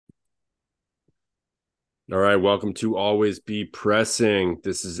All right, welcome to Always Be Pressing.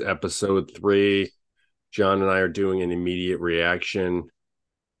 This is episode 3. John and I are doing an immediate reaction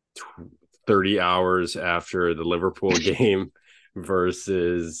 30 hours after the Liverpool game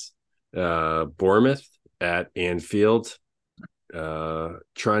versus Bournemouth at Anfield.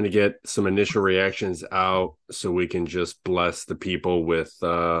 Trying to get some initial reactions out so we can just bless the people with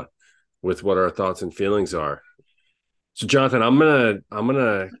what our thoughts and feelings are. So, Jonathan, I'm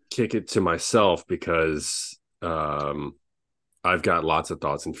gonna kick it to myself because I've got lots of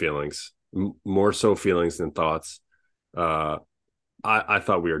thoughts and feelings, more so feelings than thoughts. Uh, I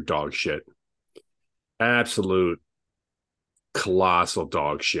thought we were dog shit, absolute colossal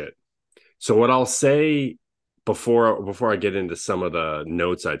dog shit. So what I'll say before I get into some of the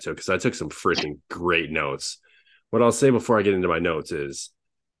notes I took, because I took some freaking great notes. What I'll say before I get into my notes is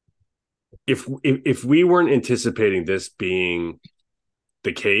if we weren't anticipating this being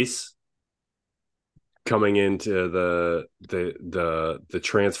the case coming into the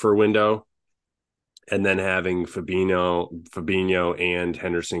transfer window and then having Fabinho and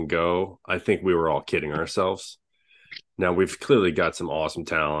Henderson go, I think we were all kidding ourselves. Now we've clearly got some awesome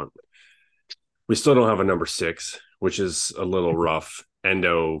talent. We still don't have a number 6, which is a little rough.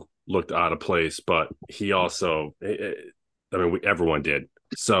 Endo looked out of place, but he also, everyone did.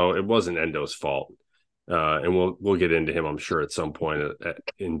 So it wasn't Endo's fault. And we'll get into him, I'm sure, at some point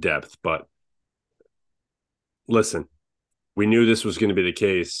in depth. But listen, we knew this was going to be the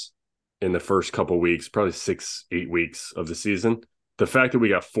case in the first couple weeks, probably 6-8 weeks of the season. The fact that we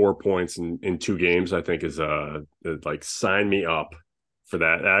got 4 points in 2 games, I think, is like sign me up for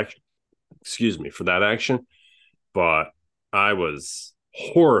that action. Excuse me, for that action. But I was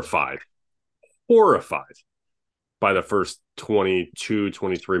horrified by the first 22,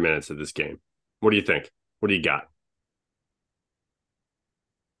 23 minutes of this game. What do you think? What do you got?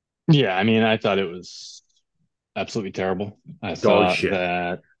 Yeah, I mean, I thought it was absolutely terrible. Dog shit.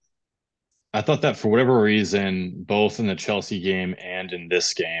 I thought that for whatever reason, both in the Chelsea game and in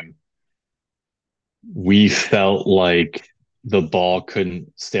this game, we felt like the ball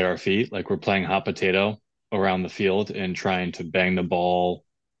couldn't stay at our feet, like we're playing hot potato around the field and trying to bang the ball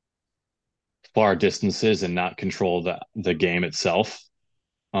far distances and not control the game itself.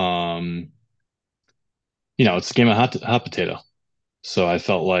 Um, it's a game of hot potato. So I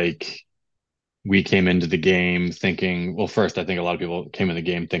felt like we came into the game thinking, well, first, I think a lot of people came in the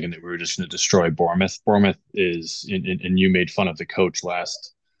game thinking that we were just going to destroy Bournemouth. Bournemouth is, and you made fun of the coach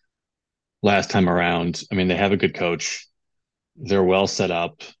last time around. I mean, they have a good coach. They're well set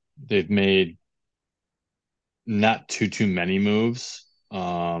up. They've made not too many moves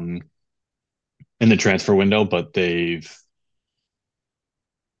in the transfer window, but they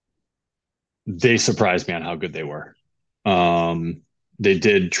surprised me on how good they were. Um, they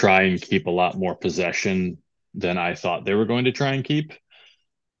did try and keep a lot more possession than I thought they were going to try and keep.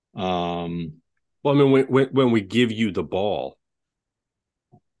 Um, Well, I mean, when we give you the ball,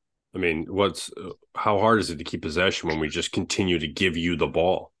 I mean, how hard is it to keep possession when we just continue to give you the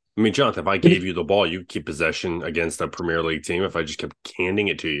ball? I mean, Jonathan, if I gave you the ball, you'd keep possession against a Premier League team if I just kept handing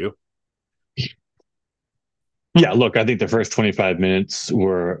it to you. Yeah, look, I think the first 25 minutes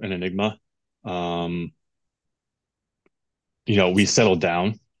were an enigma. Um, we settled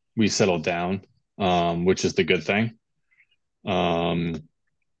down. We settled down, which is the good thing. Um,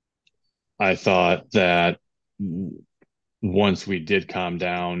 I thought that once we did calm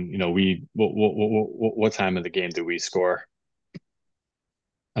down, we what time of the game did we score?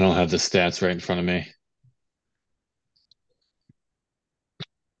 I don't have the stats right in front of me.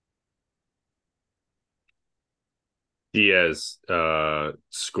 Diaz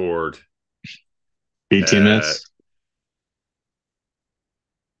scored 18 at minutes.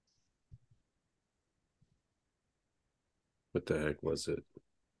 what the heck was it?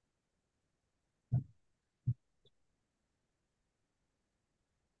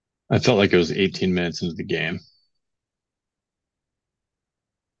 I felt like it was 18 minutes into the game.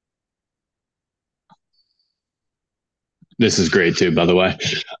 This is great too, by the way.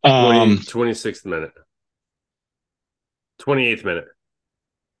 26th minute, 28th minute.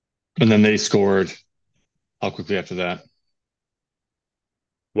 And then they scored. How quickly after that?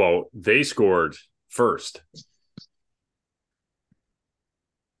 Well, they scored first.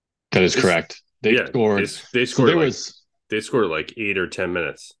 That is This, correct. They yeah, they scored. they So scored there like was, they scored like 8 or 10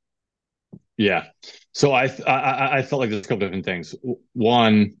 minutes. yeah. So I felt like there's a couple different things.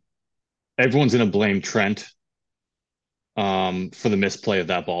 One, everyone's going to blame Trent for the misplay of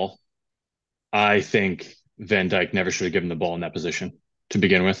that ball. I think Van Dijk never should have given the ball in that position to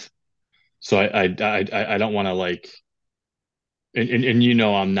begin with. So I don't want to like and you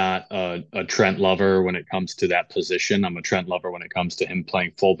know I'm not a Trent lover when it comes to that position. I'm a Trent lover when it comes to him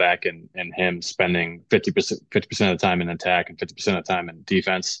playing fullback and him spending 50% of the time in attack and 50% of the time in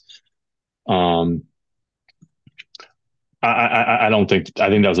defense. Um, I don't think I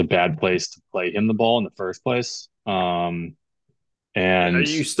think that was a bad place to play him the ball in the first place. Yeah, And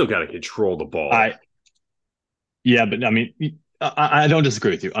you still got to control the ball. I Yeah, but I mean, I don't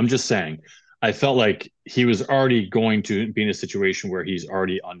disagree with you. I'm just saying, I felt like he was already going to be in a situation where he's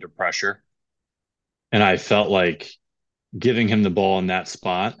already under pressure. And I felt like giving him the ball in that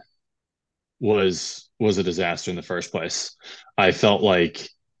spot was a disaster in the first place. I felt like,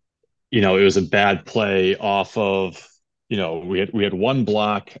 it was a bad play off of, we had one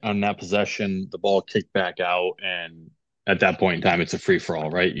block on that possession, the ball kicked back out, and at that point in time, it's a free for all,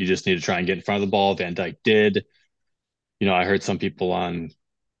 right? You just need to try and get in front of the ball. Van Dyke did. I heard some people on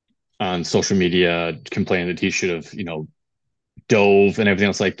social media complaining that he should have, dove and everything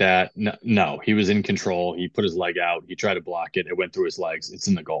else like that. No, no, he was in control. He put his leg out. He tried to block it. It went through his legs. It's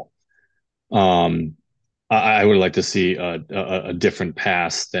in the goal. Um, I would like to see a different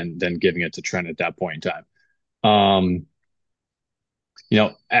pass than giving it to Trent at that point in time. Um,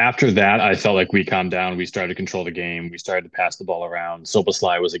 after that, I felt like we calmed down. We started to control the game. We started to pass the ball around.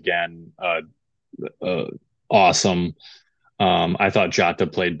 Soboslai was again uh, awesome. I thought Jota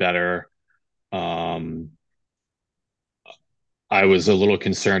played better. Um, I was a little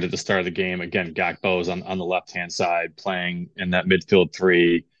concerned at the start of the game. Again, Gakpo's on the left hand side playing in that midfield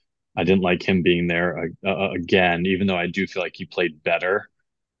three. I didn't like him being there again, even though I do feel like he played better.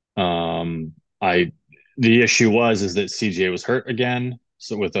 I The issue is that CJ was hurt again,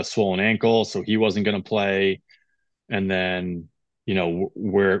 so with a swollen ankle, so he wasn't going to play. And then,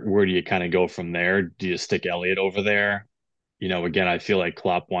 where do you kind of go from there? Do you stick Elliott over there? Again, I feel like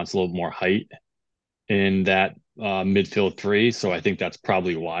Klopp wants a little more height in that midfield three. So I think that's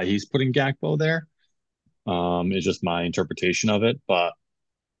probably why he's putting Gakpo there. It's just my interpretation of it. But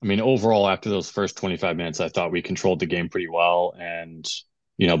I mean, overall, after those first 25 minutes, I thought we controlled the game pretty well. And,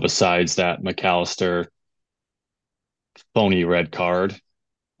 besides that McAllister phony red card,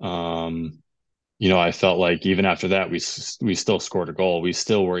 um, I felt like even after that, we still scored a goal. We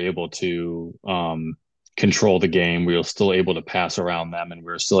still were able to control the game. We were still able to pass around them, and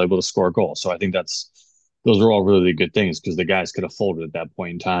we were still able to score a goal. So I think those are all really good things because the guys could have folded at that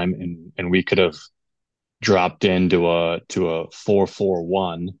point in time, and we could have dropped into a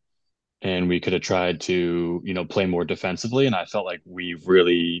 4-4-1, and we could have tried to play more defensively. And I felt like we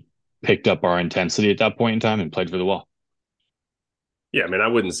really picked up our intensity at that point in time and played really well. Yeah, I mean, I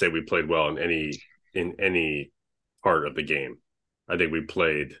wouldn't say we played well in any part of the game. I think we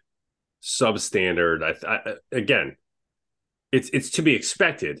played substandard. Again, it's to be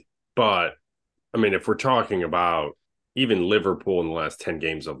expected, but I mean, if we're talking about even Liverpool in the last 10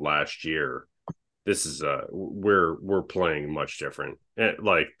 games of last year, this is we're playing much different.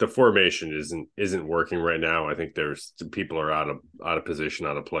 Like the formation isn't working right now. I think there's people are out of position,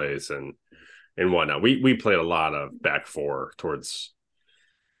 out of place, and whatnot. We played a lot of back four towards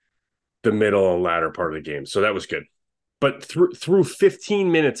the middle and latter part of the game, so that was good. But through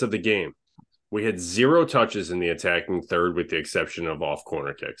 15 minutes of the game, we had zero touches in the attacking third, with the exception of off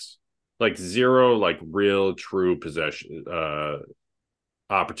corner kicks. Like zero, like real true possession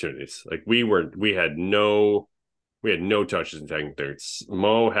opportunities. Like we had no touches in attacking thirds.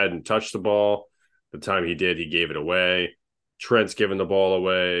 Mo hadn't touched the ball. The time he did, he gave it away. Trent's giving the ball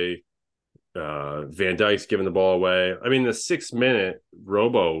away. Van Dijk's giving the ball away. I mean, the 6 minute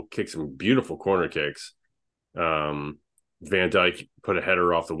Robo kicked some beautiful corner kicks. Van Dijk put a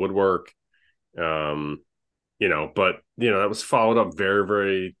header off the woodwork. But that was followed up very,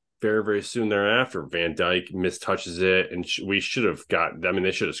 very, very, very soon thereafter. Van Dijk mistouches it, and we should have got. I mean,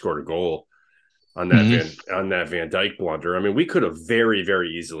 they should have scored a goal on that Mm-hmm. Van Dijk blunder. I mean, we could have very,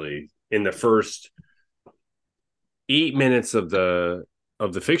 very easily in the first 8 minutes of the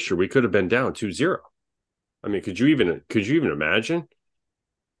fixture, we could have been down 2-0. I mean, could you even imagine?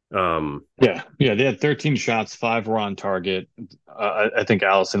 Yeah. They had 13 shots, five were on target. I think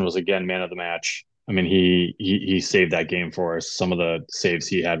Allison was again man of the match. I mean, he saved that game for us. Some of the saves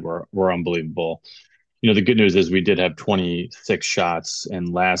he had were unbelievable. The good news is we did have 26 shots,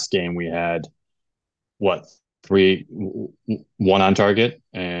 and last game we had what three, one on target,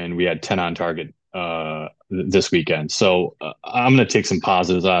 and we had 10 on target this weekend. So I'm going to take some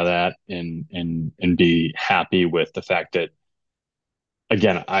positives out of that and be happy with the fact that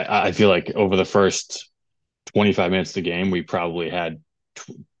again, I feel like over the first 25 minutes of the game, we probably had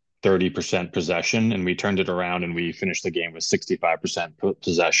 30% possession, and we turned it around and we finished the game with 65%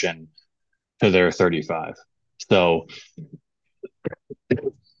 possession to their 35. So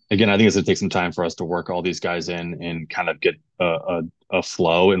Again, I think it's going to take some time for us to work all these guys in and kind of get a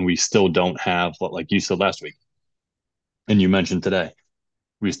flow. And we still don't have, like you said last week, and you mentioned today,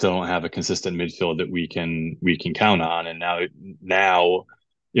 we still don't have a consistent midfield that we can count on. And now,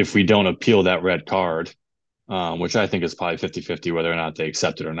 if we don't appeal that red card, which I think is probably 50-50 whether or not they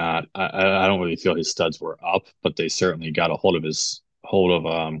accept it or not. I don't really feel his studs were up, but they certainly got a hold of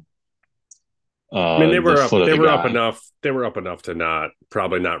I mean, the foot of they the were up guy. enough. They were up enough to not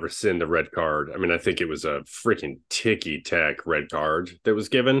probably not rescind the red card. I mean, I think it was a freaking ticky tack red card that was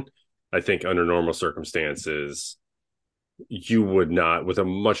given. I think under normal circumstances, you would not, with a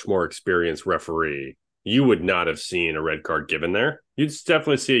much more experienced referee, you would not have seen a red card given there. You'd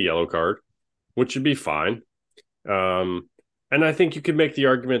definitely see a yellow card, which would be fine. Um, and I think you could make the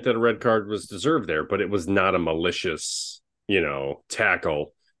argument that a red card was deserved there, but it was not a malicious,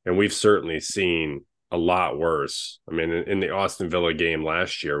 tackle. And we've certainly seen a lot worse. I mean, in the Aston Villa game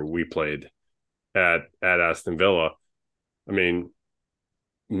last year, we played at Aston Villa. I mean,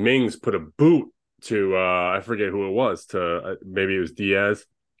 Mings put a boot to I forget who it was, to maybe it was Diaz,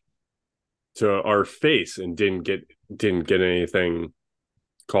 to our face, and didn't get anything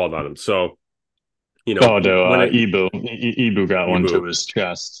called on him. So Oh, no, when it Ibu got one to Ibu, his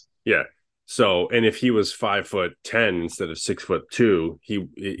chest. yeah. So, and if he was 5'10" instead of 6'2",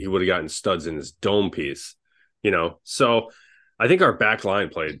 he would have gotten studs in his dome piece. So I think our back line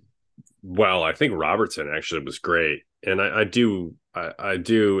played well. I think Robertson actually was great, and I do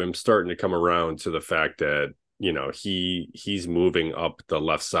am starting to come around to the fact that he's moving up the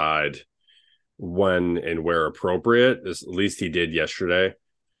left side when and where appropriate. At least he did yesterday.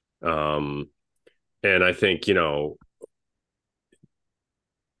 Um, and I think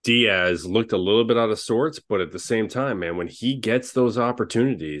Diaz looked a little bit out of sorts, but at the same time, man, when he gets those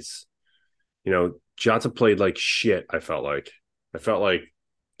opportunities, Jota played like shit. I felt like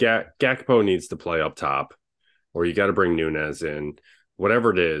Gakpo needs to play up top, or you got to bring Nunez in,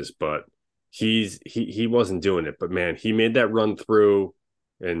 whatever it is. But he wasn't doing it. But man, he made that run through,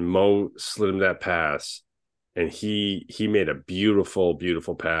 and Mo slid him that pass, and he made a beautiful,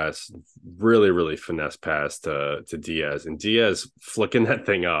 beautiful pass, really, really finesse pass to Diaz, and Diaz flicking that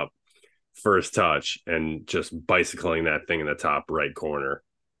thing up first touch and just bicycling that thing in the top right corner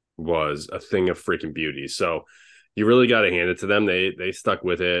was a thing of freaking beauty. So you really got to hand it to them. They stuck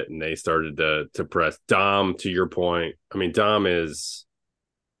with it, and they started to press. Dom, to your point, I mean, Dom is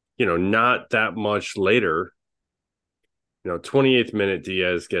not that much later. 28th minute,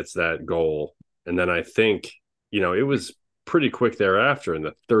 Diaz gets that goal, and then I think it was pretty quick thereafter. In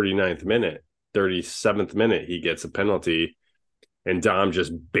the 39th minute, 37th minute, he gets a penalty, and Dom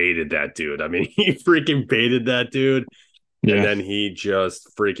just baited that dude. I mean, he freaking baited that dude, and Yeah. then he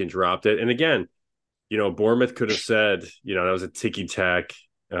just freaking dropped it. And again, Bournemouth could have said, that was a ticky tack.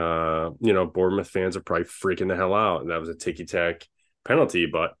 Bournemouth fans are probably freaking the hell out, and that was a ticky tack penalty.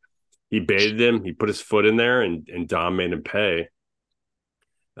 But he baited him. He put his foot in there, and Dom made him pay.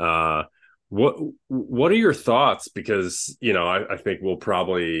 Uh, what are your thoughts? Because I think we'll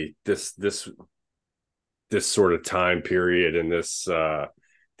probably this sort of time period, and this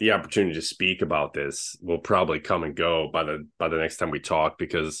the opportunity to speak about this will probably come and go by the next time we talk,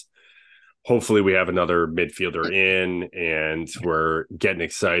 because hopefully we have another midfielder in, and we're getting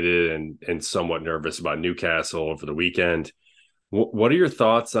excited and somewhat nervous about Newcastle over the weekend. What are your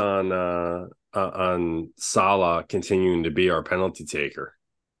thoughts on Salah continuing to be our penalty taker?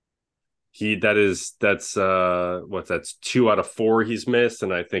 That's 2 out of 4 he's missed,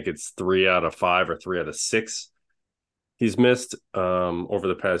 and I think it's 3 out of 5 or 3 out of 6 he's missed over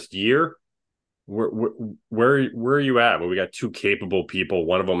the past year. Where are you at? Well, we got two capable people.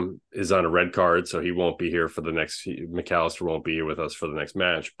 One of them is on a red card, so he won't be here for the next. McAllister won't be here with us for the next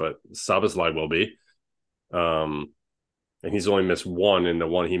match, but Szoboszlai will be. And he's only missed one, and the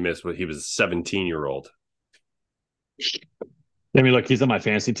one he missed, he was a 17-year-old. I mean, look, he's on my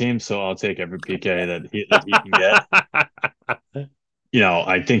fantasy team, so I'll take every PK that he can get.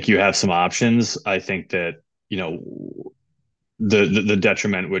 I think you have some options. I think that the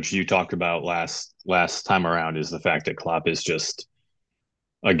detriment which you talked about last time around is the fact that Klopp is just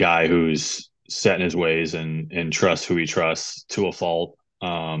a guy who's set in his ways and trusts who he trusts to a fault.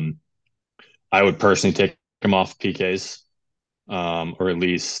 I would personally take him off PKs, or at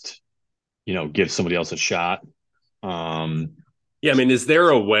least give somebody else a shot. Yeah, I mean, is there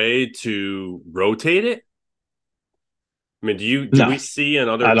a way to rotate it? I mean, do No, we see in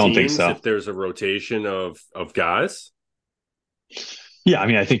other I don't think teams so. if there's a rotation of guys? Yeah, I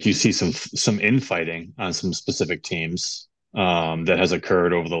mean, I think you see some infighting on some specific teams that has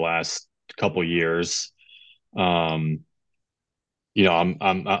occurred over the last couple years. Um,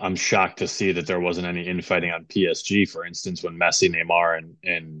 I'm shocked to see that there wasn't any infighting on PSG, for instance, when Messi, Neymar,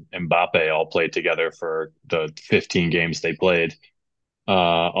 and Mbappe all played together for the 15 games they played,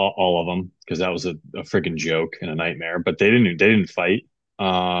 all of them, because that was a freaking joke and a nightmare. But they didn't fight.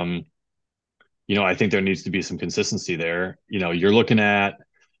 Um, I think there needs to be some consistency there. You're looking at,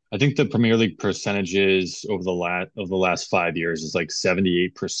 I think the Premier League percentages over the last 5 years is like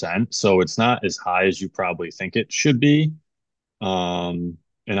 78%. So it's not as high as you probably think it should be.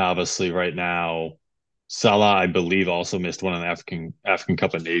 And obviously right now, Salah, I believe, also missed one in the African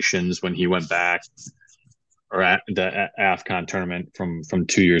Cup of Nations when he went back, or at the AFCON tournament from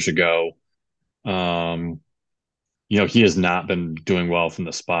 2 years ago. Um, he has not been doing well from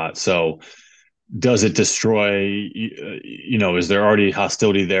the spot. So does it destroy, is there already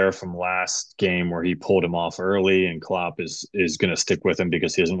hostility there from last game where he pulled him off early, and Klopp is going to stick with him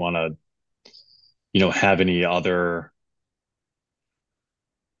because he doesn't want to, have any other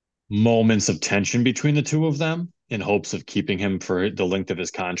moments of tension between the two of them in hopes of keeping him for the length of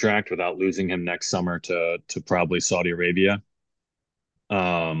his contract without losing him next summer to probably Saudi Arabia.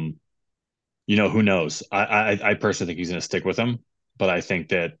 Um, who knows? I personally think he's going to stick with him, but I think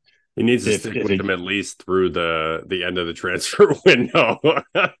that He needs to if stick if with it, them at least through the end of the transfer window.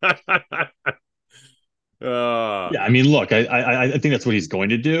 uh, yeah, I mean, look, I think that's what he's going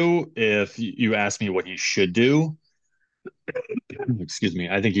to do. If you ask me what he should do, excuse me,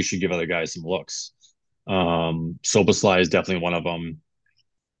 I think he should give other guys some looks. Soboslai is definitely one of them.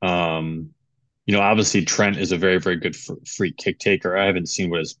 Um, obviously Trent is a very, very good free kick taker. I haven't seen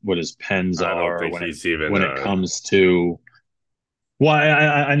what his pens I don't are think when it he's even. when it comes to. Well,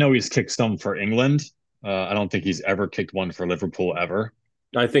 I know he's kicked some for England. I don't think he's ever kicked one for Liverpool ever.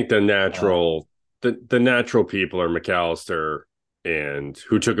 I think Uh, the natural people are McAllister and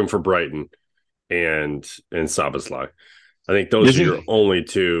who took him for Brighton and Sabazlai. I think those did are your he only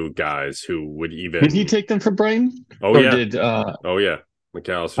two guys who would did he even. take them for Brighton, Oh or yeah, did oh yeah.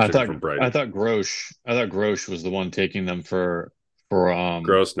 McAllister I took him thought from I Brighton. thought Grosh was the one taking them for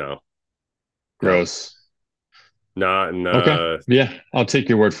Gross now. No, Gross. not in. Okay, yeah, I'll take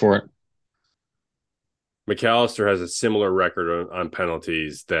your word for it. McAllister has a similar record on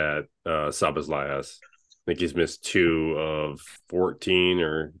penalties that Sabazlai has. I think he's missed 2 of 14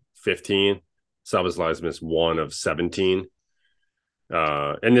 or 15. Sabazlai's missed 1 of 17.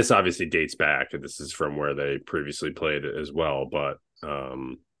 And this obviously dates back. This is from where they previously played as well, but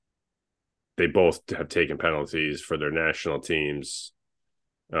they both have taken penalties for their national teams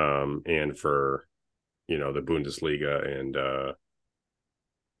and for the Bundesliga, and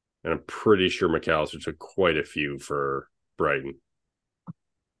I'm pretty sure McAllister took quite a few for Brighton.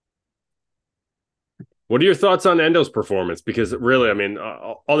 What are your thoughts on Endo's performance? Because really, I mean,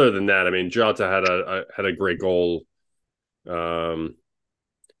 other than that, I mean, Jota had a great goal. Um,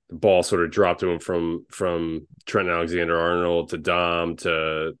 the ball sort of dropped to him from Trent Alexander-Arnold to Dom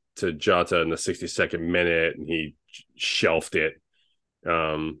to Jota in the 62nd minute, and he shelved it.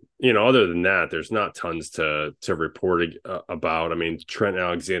 Other than that, there's not tons to report about. I mean, Trent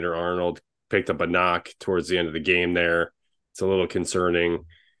Alexander-Arnold picked up a knock towards the end of the game there. It's a little concerning.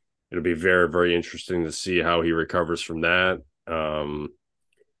 It'll be very, very interesting to see how he recovers from that.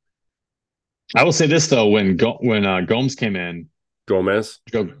 I will say this though, when Gomes came in, Gomez,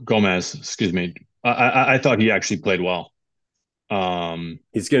 Gomez, excuse me, I thought he actually played well. Um,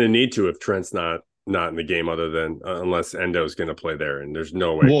 he's going to need to if Trent's not in the game, other than unless Endo's going to play there, and there's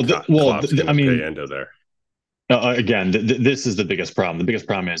no way Klopp's going I to pay mean, Endo there. again, this is the biggest problem. The biggest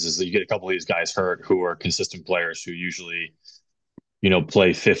problem is that you get a couple of these guys hurt who are consistent players who usually,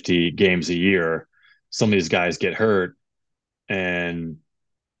 play 50 games a year. Some of these guys get hurt, and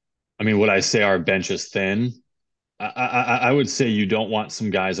I mean, would I say our bench is thin? I would say you don't want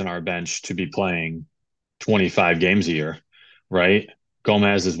some guys on our bench to be playing 25 games a year, right?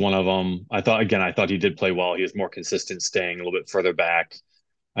 Gomez is one of them. I thought he did play well. He was more consistent, staying a little bit further back.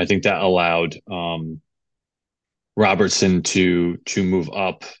 I think that allowed Robertson to move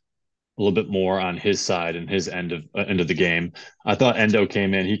up a little bit more on his side and his end of the game. I thought Endo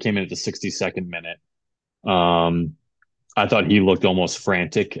came in. He came in at the 62nd minute. Um, I thought he looked almost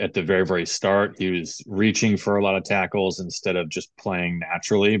frantic at the very, very start. He was reaching for a lot of tackles instead of just playing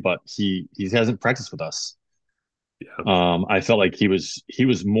naturally, but he hasn't practiced with us. Yeah, I felt like he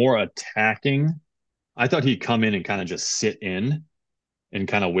was more attacking. I thought he'd come in and kind of just sit in and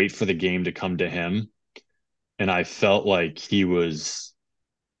kind of wait for the game to come to him. And I felt like he was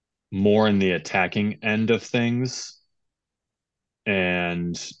more in the attacking end of things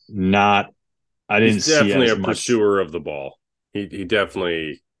and not. I he's didn't see definitely as a much. pursuer of the ball. He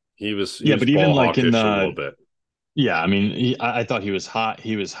definitely he Yeah, was but even ball like in hawkish a little the bit. Yeah, I mean, I thought he was hot.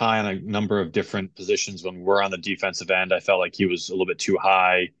 He was high on a number of different positions when we're on the defensive end. I felt like he was a little bit too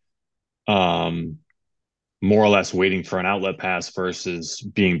high, um, more or less waiting for an outlet pass versus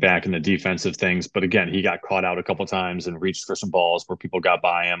being back in the defensive things. But again, he got caught out a couple times and reached for some balls where people got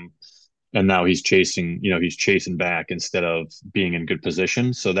by him, and now he's chasing. He's chasing back instead of being in good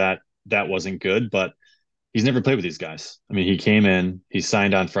position. So that wasn't good. But he's never played with these guys. I mean, he came in, he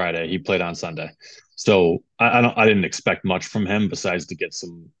signed on Friday, he played on Sunday. So I didn't expect much from him besides to get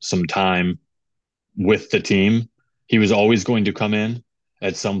some time with the team. He was always going to come in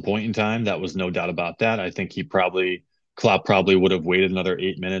at some point in time. That was no doubt about that. I think Klopp probably would have waited another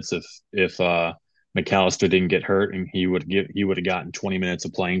 8 minutes if McAllister didn't get hurt, and he would have gotten 20 minutes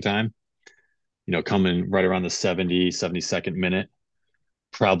of playing time. Coming right around the 72nd minute,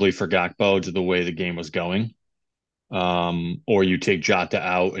 probably for Gakpo to the way the game was going. Or you take Jota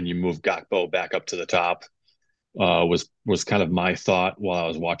out and you move Gakpo back up to the top. Was kind of my thought while I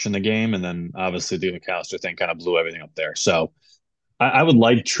was watching the game, and then obviously the McAllister thing kind of blew everything up there. So I would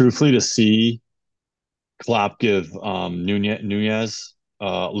like, truthfully, to see Klopp give Nunez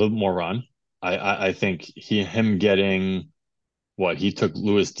a little more run. I think him getting what he took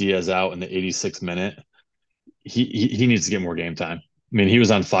Luis Diaz out in the 86th minute. He needs to get more game time. I mean, he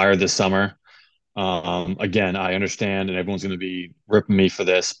was on fire this summer. Again, I understand, and everyone's going to be ripping me for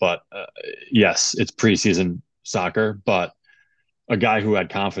this, but yes, it's preseason soccer. But a guy who had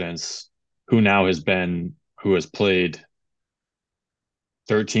confidence, who has played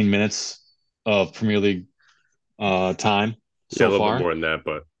 13 minutes of Premier League time Yeah, a so little bit far. more than that,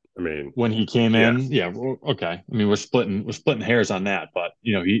 but I mean, When he came yeah. in, yeah, okay. I mean, we're splitting hairs on that, but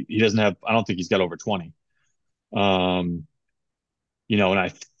he doesn't have. I don't think he's got over 20. Um, and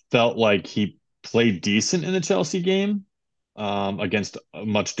I felt like he played decent in the Chelsea game, against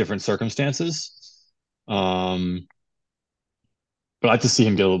much different circumstances. Um, but I'd like to see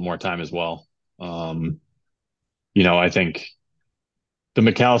him get a little more time as well. Um, I think the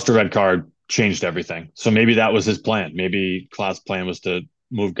McAllister red card changed everything. So maybe that was his plan. Maybe Klopp's plan was to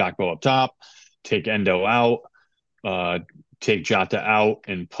move Gakpo up top, take Endo out, uh, take Jota out,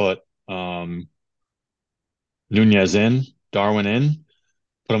 and put Nunez in, Darwin in,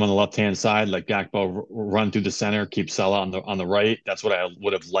 put him on the left hand side, let Gakpo run through the center, keep Salah on the right. That's what I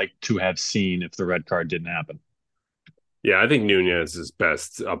would have liked to have seen if the red card didn't happen. Yeah, I think Nunez is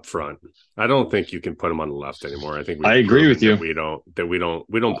best up front. I don't think you can put him on the left anymore. I think I we've agree with proven that you. we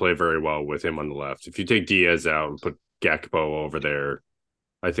don't play very well with him on the left. If you take Diaz out and put Gakpo over there,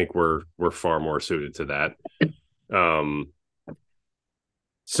 I think we're far more suited to that. Um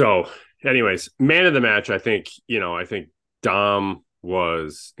so anyways, man of the match, I think Dom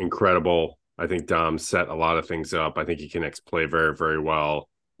was incredible. I think Dom set a lot of things up. I think he connects play very, very well.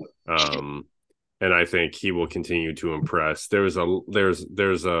 Um and I think he will continue to impress. There's a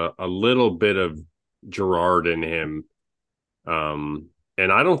little bit of Gerard in him, and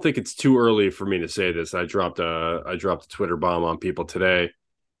I don't think it's too early for me to say this. I dropped a Twitter bomb on people today.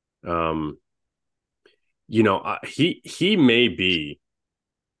 Um, he may be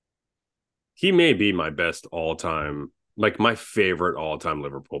my best all time, like my favorite all time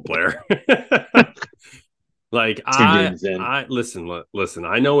Liverpool player. Like Two I games in. I listen.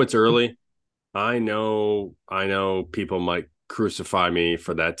 I know it's early. I know people might crucify me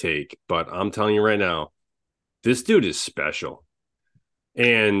for that take, but I'm telling you right now, this dude is special.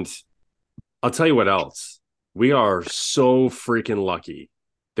 And I'll tell you what else. We are so freaking lucky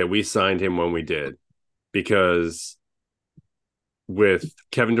that we signed him when we did, because with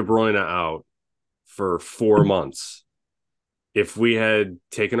Kevin De Bruyne out for 4 months, if we had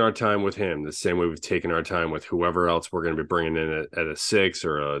taken our time with him the same way we've taken our time with whoever else we're going to be bringing in at a six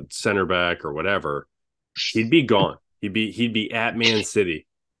or a center back or whatever, he'd be gone. He'd be at Man City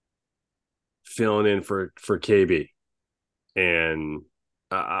filling in for KB, and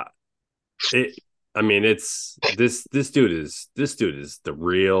uh, it. I mean, it's this dude is the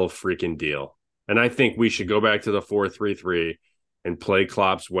real freaking deal, and I think we should go back to the 4-3-3 and play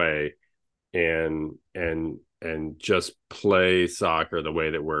Klopp's way, and just play soccer the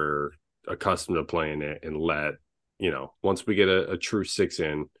way that we're accustomed to playing it, and once we get a true six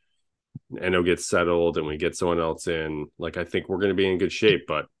in, Eno gets settled and we get someone else in, like I think we're going to be in good shape.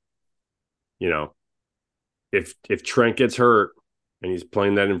 But you know, if Trent gets hurt and he's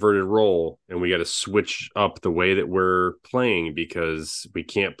playing that inverted role, and we got to switch up the way that we're playing because we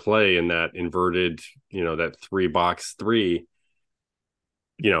can't play in that inverted, that 3-box-3,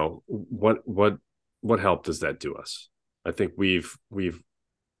 what help does that do us? I think we've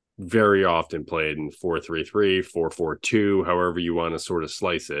very often played in 4-3-3, 4-4-2, however you want to sort of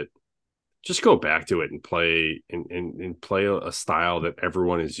slice it. just go back to it and play a style that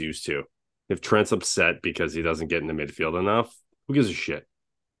everyone is used to. If Trent's upset because he doesn't get in the midfield enough, who gives a shit?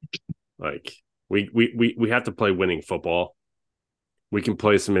 Like we have to play winning football. We can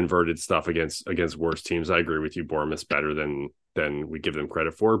play some inverted stuff against worse teams. I agree with you. Bournemouth's better than we give them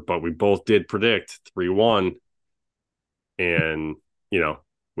credit for, but we both did predict 3-1, and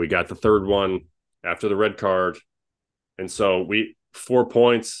we got the third one after the red card, and so we 4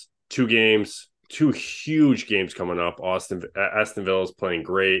 points, 2 games, 2 huge games coming up. Aston Villa's playing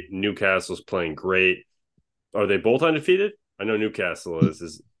great. Newcastle's playing great. Are they both undefeated? I know Newcastle is.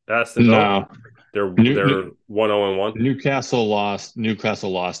 Is Aston Villa? No, They're New, 1-0-1. Newcastle lost.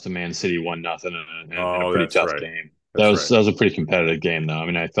 Newcastle lost to Man City 1-0 in a Oh, pretty that's tough right. game. That That's was right. that was a pretty competitive game, though. I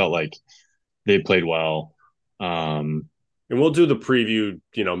mean, I felt like they played well. And we'll do the preview,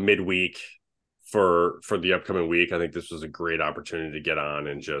 midweek for the upcoming week. I think this was a great opportunity to get on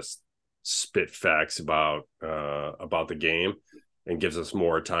and just spit facts about the game, and gives us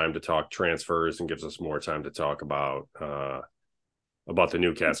more time to talk transfers, and gives us more time to talk about the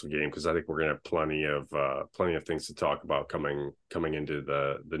Newcastle game, because I think we're gonna have plenty of things to talk about coming into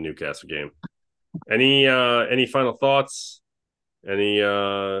the Newcastle game. Any final thoughts? Any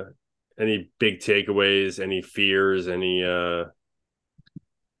big takeaways? Any fears? Any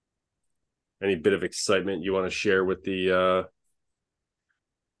bit of excitement you want to share with the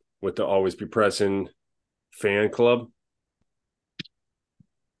Always Be Pressing fan club?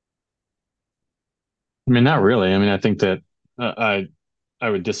 I mean, not really. I mean, I think that I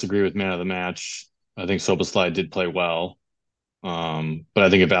would disagree with man of the match. I think Soboslai did play well, but I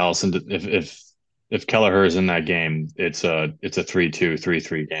think if Allison, if Kelleher is in that game, it's a 3-2,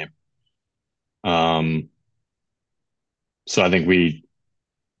 3-3 game. Um, so I think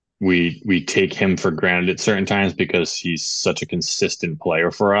we take him for granted at certain times because he's such a consistent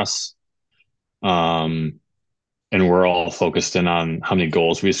player for us. Um, and we're all focused in on how many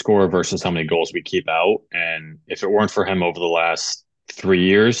goals we score versus how many goals we keep out. And if it weren't for him over the last 3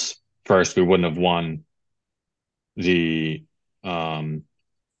 years, first we wouldn't have won the um,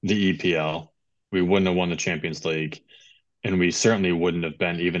 the EPL. We wouldn't have won the Champions League, and we certainly wouldn't have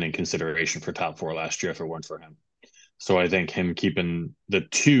been even in consideration for top four last year if it weren't for him. So I think him keeping the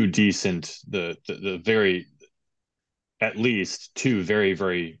two decent, the very at least two very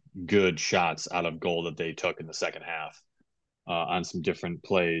very good shots out of goal that they took in the second half on some different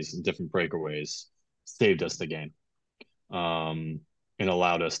plays and different breakaways saved us the game, and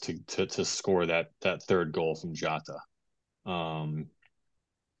allowed us to score that third goal from Jota. Um,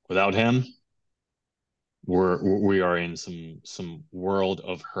 Without him, we are in some world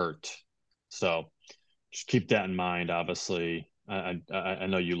of hurt. So just keep that in mind. Obviously, I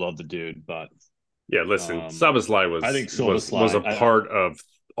know you love the dude, but Yeah, listen, Sabazlai I think was a Soboslai. part of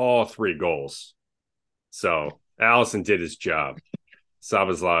all 3 goals. So Allison did his job.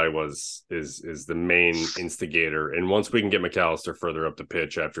 Sabazlai is the main instigator. And once we can get McAllister further up the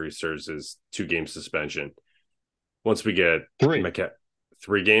pitch after he serves his 2-game suspension, once we get Three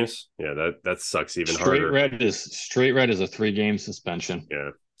 3 games, yeah, that sucks even straight harder. red is straight red is a 3-game suspension. Yeah.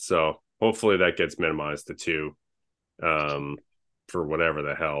 So hopefully that gets minimized to 2, for whatever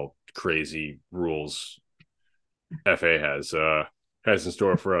the hell crazy rules FA has in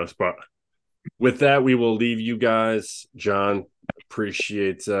store for us. But with that, we will leave you guys. John,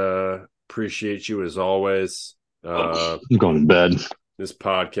 appreciate you as always. I'm going to bed. This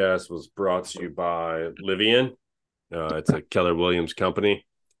podcast was brought to you by Livian. It's a Keller Williams company,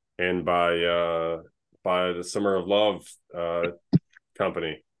 and by the Summer of Love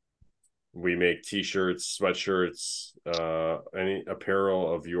company. We make t-shirts, sweatshirts, any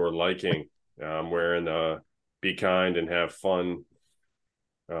apparel of your liking. I'm wearing Be Kind and Have Fun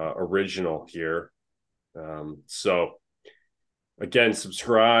original here. So again,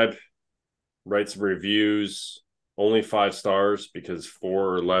 subscribe, write some reviews, only 5 stars, because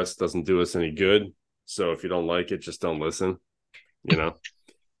 4 or less doesn't do us any good. So if you don't like it, just don't listen,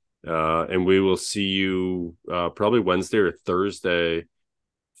 and we will see you probably Wednesday or Thursday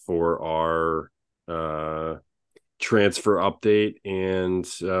for our transfer update and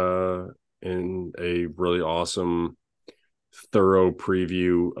a really awesome thorough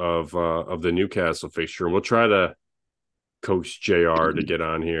preview of the Newcastle fixture. And we'll try to coax JR to get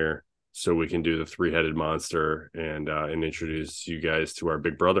on here so we can do the 3-headed monster and introduce you guys to our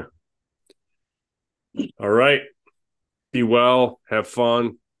big brother. All right. Be well. Have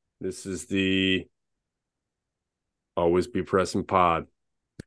fun. This is the Always Be Pressing pod.